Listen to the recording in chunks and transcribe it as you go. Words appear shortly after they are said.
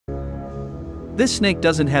This snake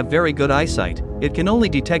doesn't have very good eyesight, it can only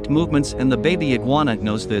detect movements, and the baby iguana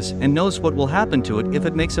knows this and knows what will happen to it if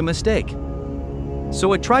it makes a mistake.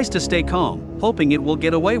 So it tries to stay calm, hoping it will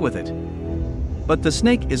get away with it. But the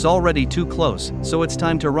snake is already too close, so it's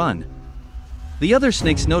time to run. The other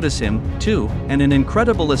snakes notice him, too, and an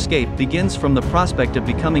incredible escape begins from the prospect of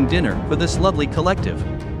becoming dinner for this lovely collective.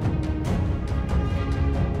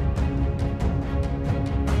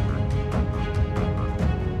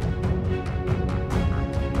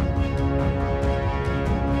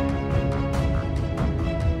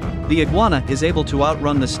 The iguana is able to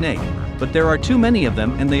outrun the snake, but there are too many of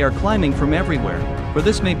them and they are climbing from everywhere, for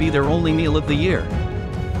this may be their only meal of the year.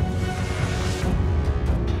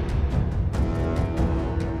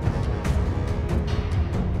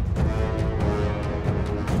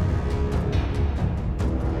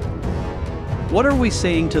 What are we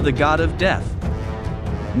saying to the god of death?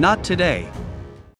 Not today.